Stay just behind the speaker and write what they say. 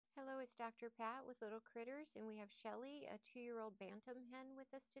it's Dr. Pat with Little Critters, and we have Shelly, a 2-year-old bantam hen, with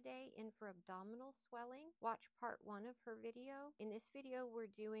us today in for abdominal swelling. Watch part 1 of her video. In this video,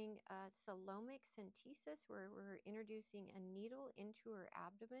 we're doing a coelomic centesis, where we're introducing a needle into her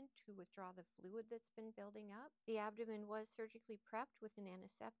abdomen to withdraw the fluid that's been building up. The abdomen was surgically prepped with an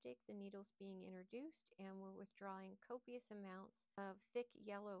antiseptic. The needle's being introduced, and we're withdrawing copious amounts of thick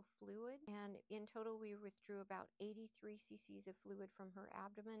yellow fluid. And in total, we withdrew about 83 cc's of fluid from her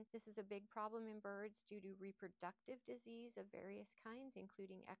abdomen. This is a big problem in birds due to reproductive disease of various kinds,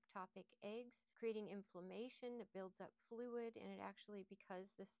 including ectopic eggs, creating inflammation that builds up fluid, and it actually,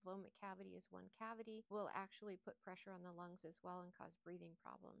 because this coelomic cavity is one cavity, will actually put pressure on the lungs as well and cause breathing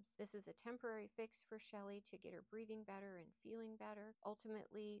problems. This is a temporary fix for Shelly to get her breathing better and feeling better.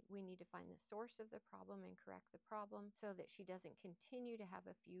 Ultimately, we need to find the source of the problem and correct the problem so that she doesn't continue to have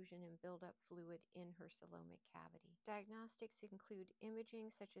effusion and build up fluid in her coelomic cavity. Diagnostics include imaging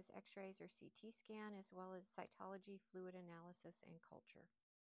such as x-rays or CT scan, as well as cytology, fluid analysis, and culture.